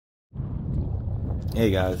Hey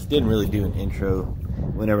guys, didn't really do an intro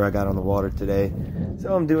whenever I got on the water today,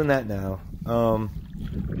 so I'm doing that now.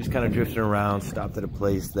 Just kind of drifting around, stopped at a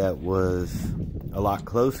place that was a lot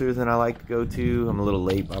closer than I like to go to. I'm a little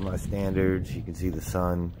late by my standards. You can see the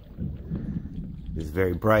sun is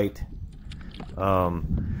very bright. I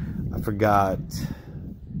forgot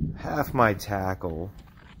half my tackle,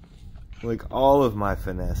 like all of my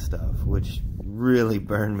finesse stuff, which really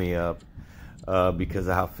burned me up because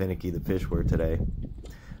of how finicky the fish were today.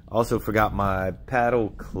 Also forgot my paddle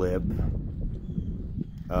clip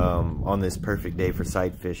on this perfect day for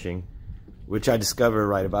sight fishing, which I discovered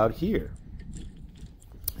right about here.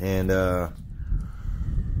 And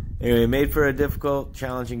anyway, it made for a difficult,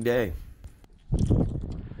 challenging day.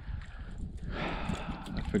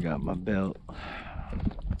 I forgot my belt.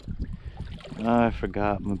 I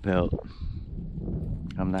forgot my belt.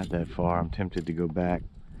 I'm not that far. I'm tempted to go back.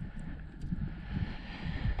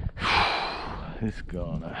 It's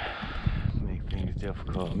gonna make things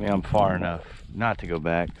difficult. I mean, I'm far enough not to go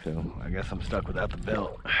back, so I guess I'm stuck without the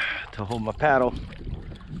belt to hold my paddle.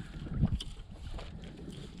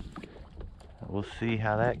 We'll see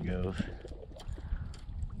how that goes.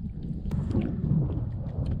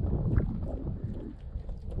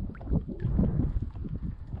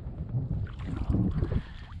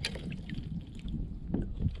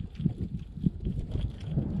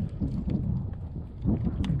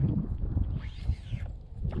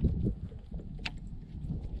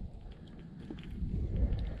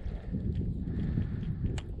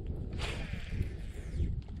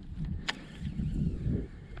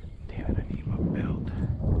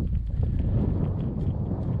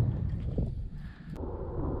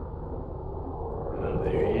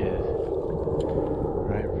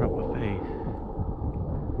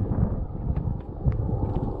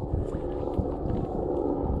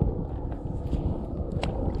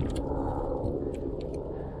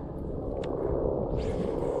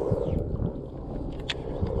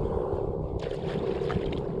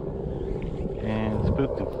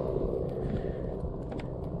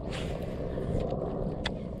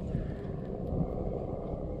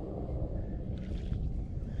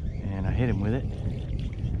 And I hit him with it.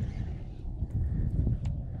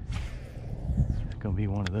 It's gonna be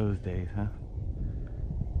one of those days, huh?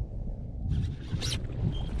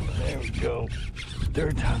 There we go.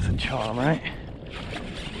 Third time's a charm, right?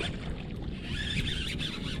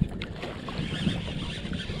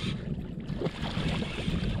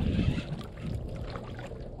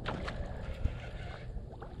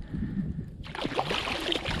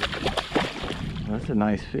 That's a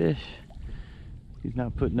nice fish. He's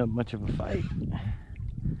not putting up much of a fight.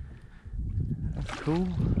 That's cool.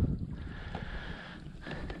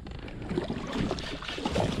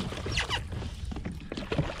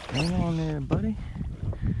 Hang on there, buddy.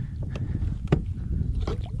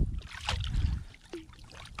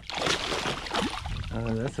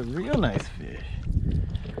 That's a real nice fish.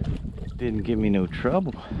 Didn't give me no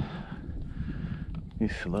trouble.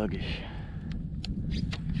 He's sluggish.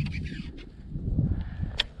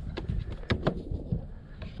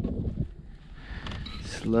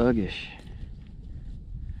 Sluggish.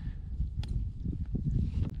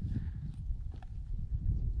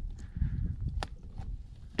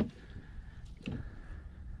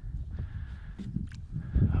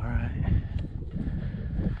 All right.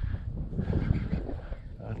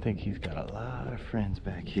 I think he's got a lot of friends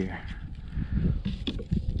back here.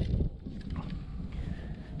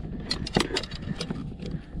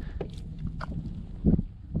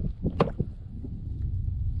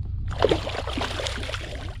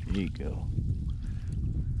 There you go.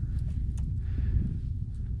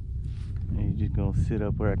 And you're just gonna sit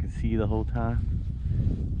up where I can see you the whole time?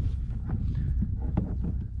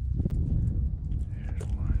 There's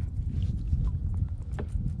one.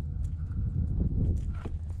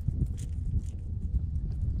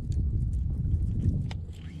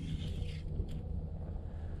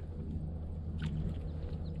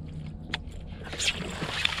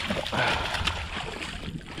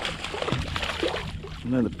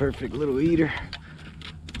 Another perfect little eater.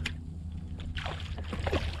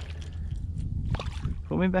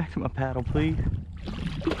 Put me back to my paddle, please.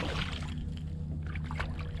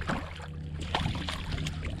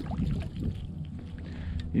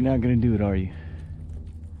 You're not gonna do it, are you?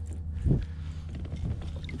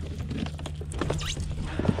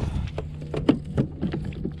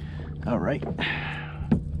 All right.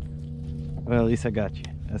 Well, at least I got you.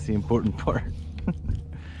 That's the important part.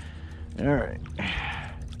 All right.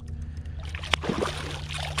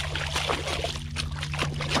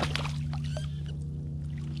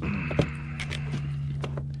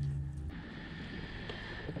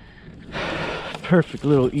 perfect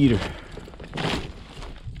little eater.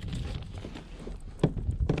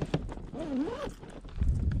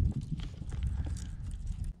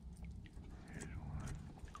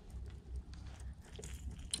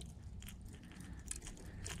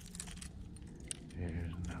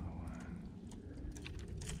 There's another one.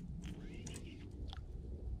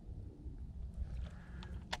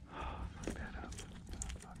 Oh, fuck that up.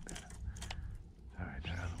 Fuck that up. Alright,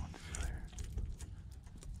 that other one's still here.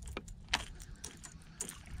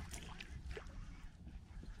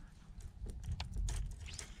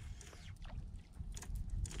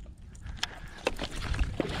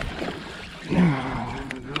 There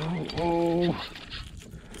we go. Oh.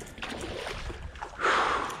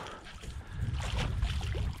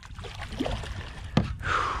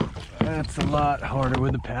 That's a lot harder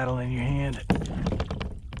with the paddle in your hand.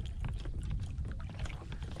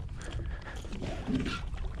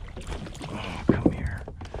 Oh, come here.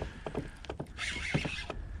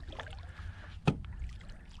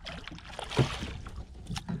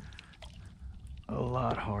 A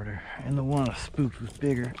lot harder. And the one I spooked was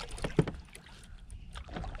bigger.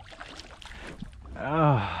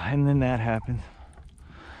 Oh, and then that happens.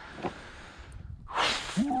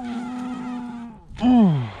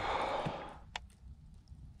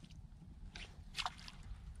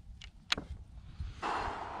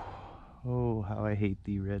 Oh, how I hate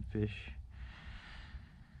thee, redfish.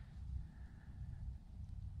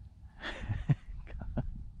 God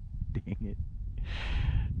dang it.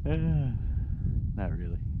 Not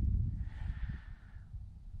really.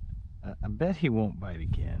 I bet he won't bite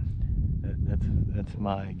again. That's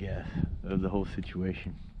my guess of the whole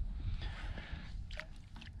situation.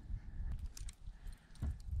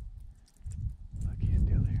 I can't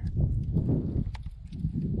deal here.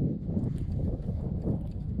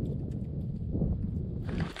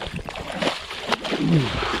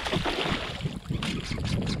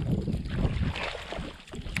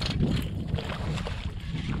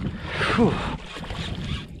 Whew.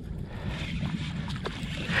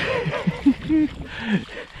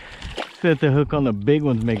 Set the hook on the big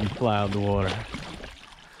ones, make him fly out of the water.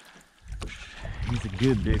 He's a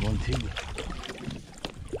good big one too.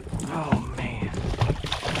 Oh man.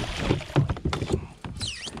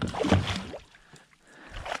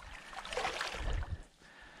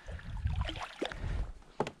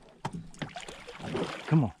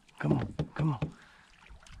 Come on, come on, come on.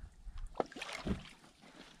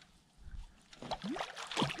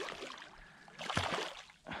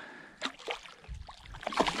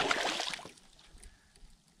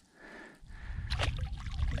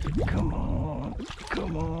 Come on,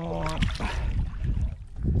 come on.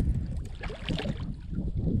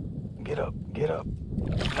 Get up, get up.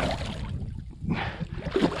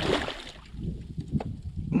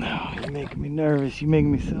 No, you're making me nervous. You're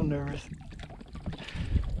making me so nervous.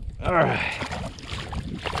 All right.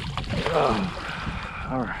 Oh,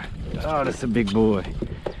 all right. Oh, that's a big boy.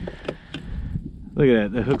 Look at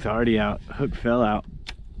that. The hook's already out. Hook fell out.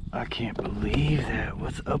 I can't believe that.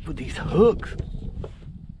 What's up with these hooks?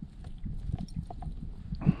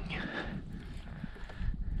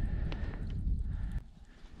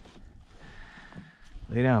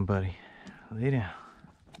 Lay down, buddy. Lay down.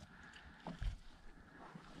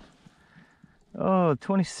 Oh,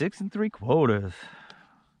 26 3/4.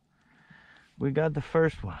 We got the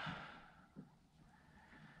first one.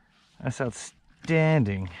 That's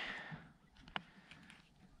outstanding.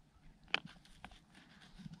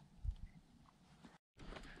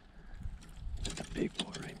 That's a big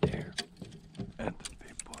boy right there. That's a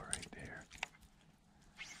big boy right there.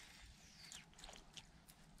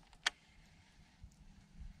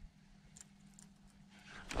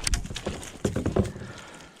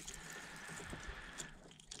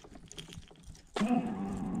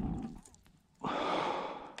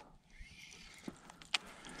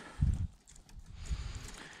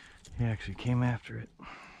 He actually came after it.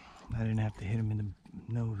 I didn't have to hit him in the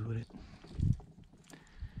nose with it.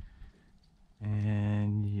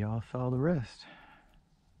 And y'all saw the rest.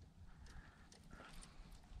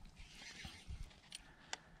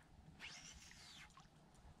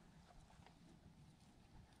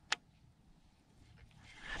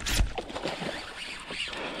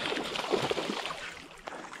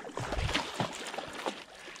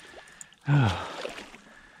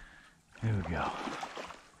 There we go.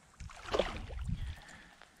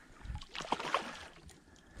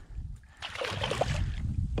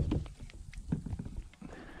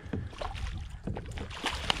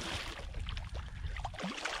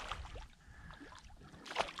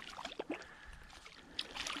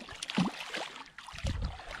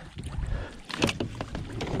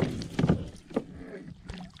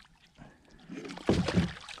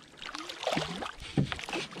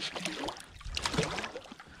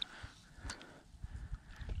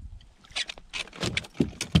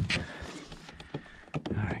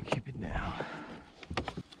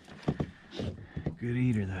 Good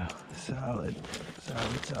eater though. Solid,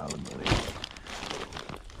 buddy.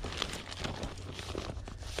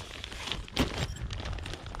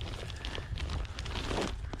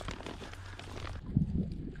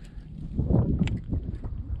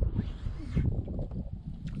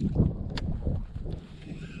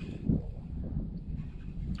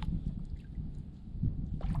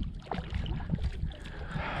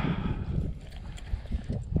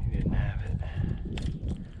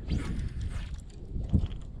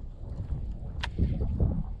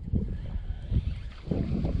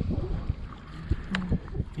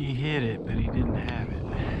 He hit it, but he didn't have it.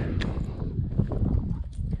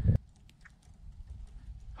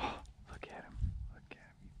 Oh, look at him. Look at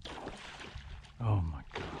him. Oh my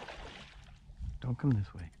God. Don't come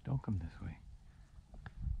this way. Don't come this way.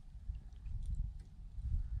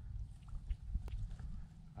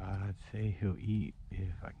 I'd say he'll eat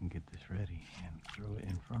if I can get this ready and throw it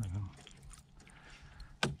in front of him.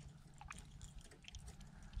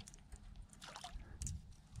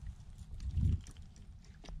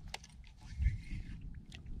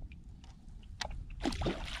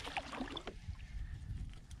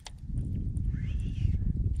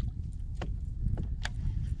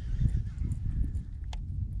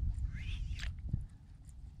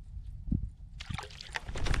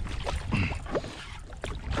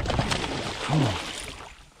 Come on.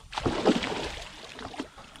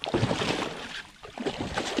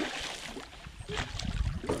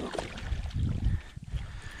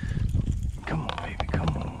 Come on, baby,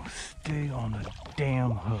 come on. Stay on the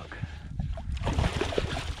damn hook.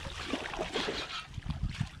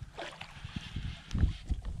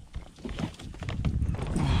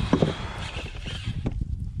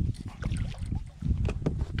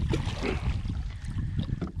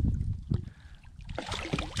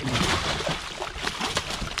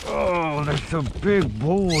 Oh, that's a big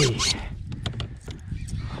boy.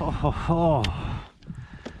 Oh,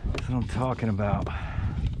 that's what I'm talking about.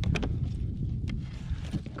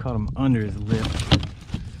 Caught him under his lip.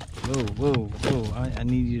 Whoa, whoa, whoa. I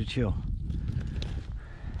need you to chill.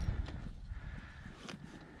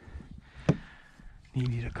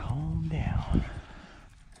 Need you to calm down.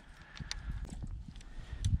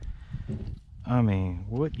 I mean,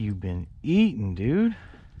 what you been eating, dude?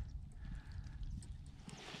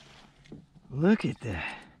 Look at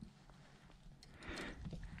that.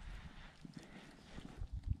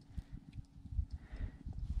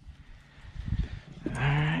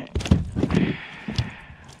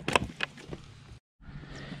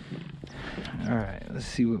 All right, let's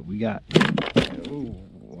see what we got. Ooh,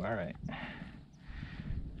 all right.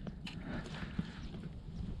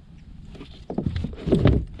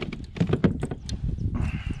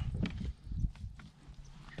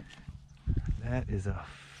 That is a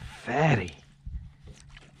fatty.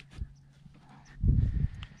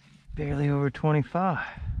 Barely over 25.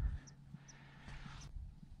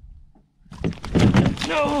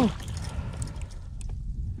 No!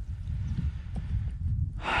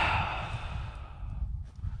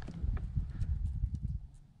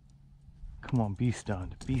 Come on, be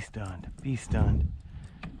stunned, be stunned, be stunned.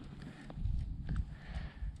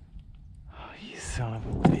 Oh, you son of a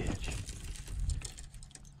bitch.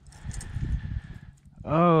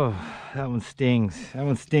 Oh, that one stings. That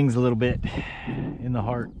one stings a little bit in the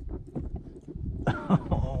heart.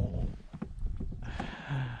 Oh,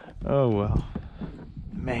 oh well.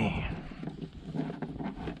 Man.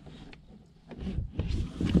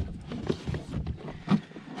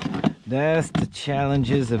 That's the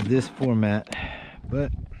challenges of this format,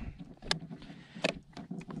 but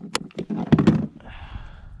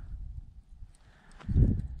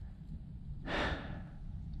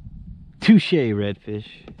touche, Redfish,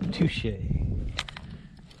 touche.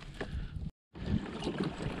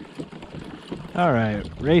 All right,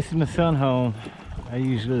 racing the sun home. I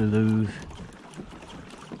usually lose.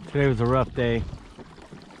 Today was a rough day.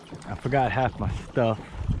 I forgot half my stuff,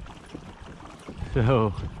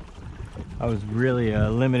 so I was really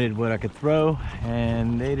limited what I could throw,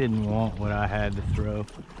 and they didn't want what I had to throw.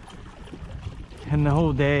 And the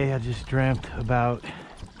whole day I just dreamt about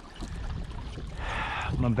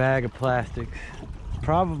my bag of plastics,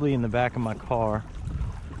 probably in the back of my car,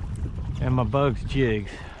 and my Bugs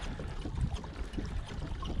jigs,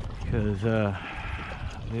 because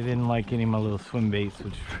they didn't like any of my little swim baits,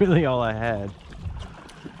 which is really all I had.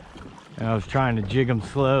 And I was trying to jig them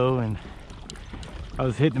slow, and I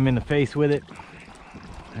was hitting them in the face with it,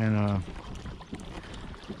 and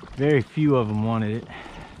very few of them wanted it.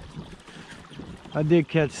 I did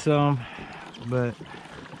catch some, but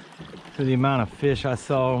for the amount of fish I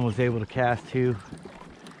saw and was able to cast to,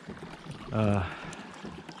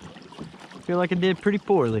 it feel like I did pretty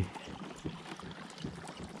poorly.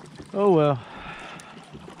 Oh well.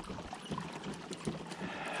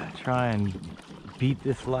 Try and beat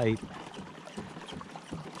this light.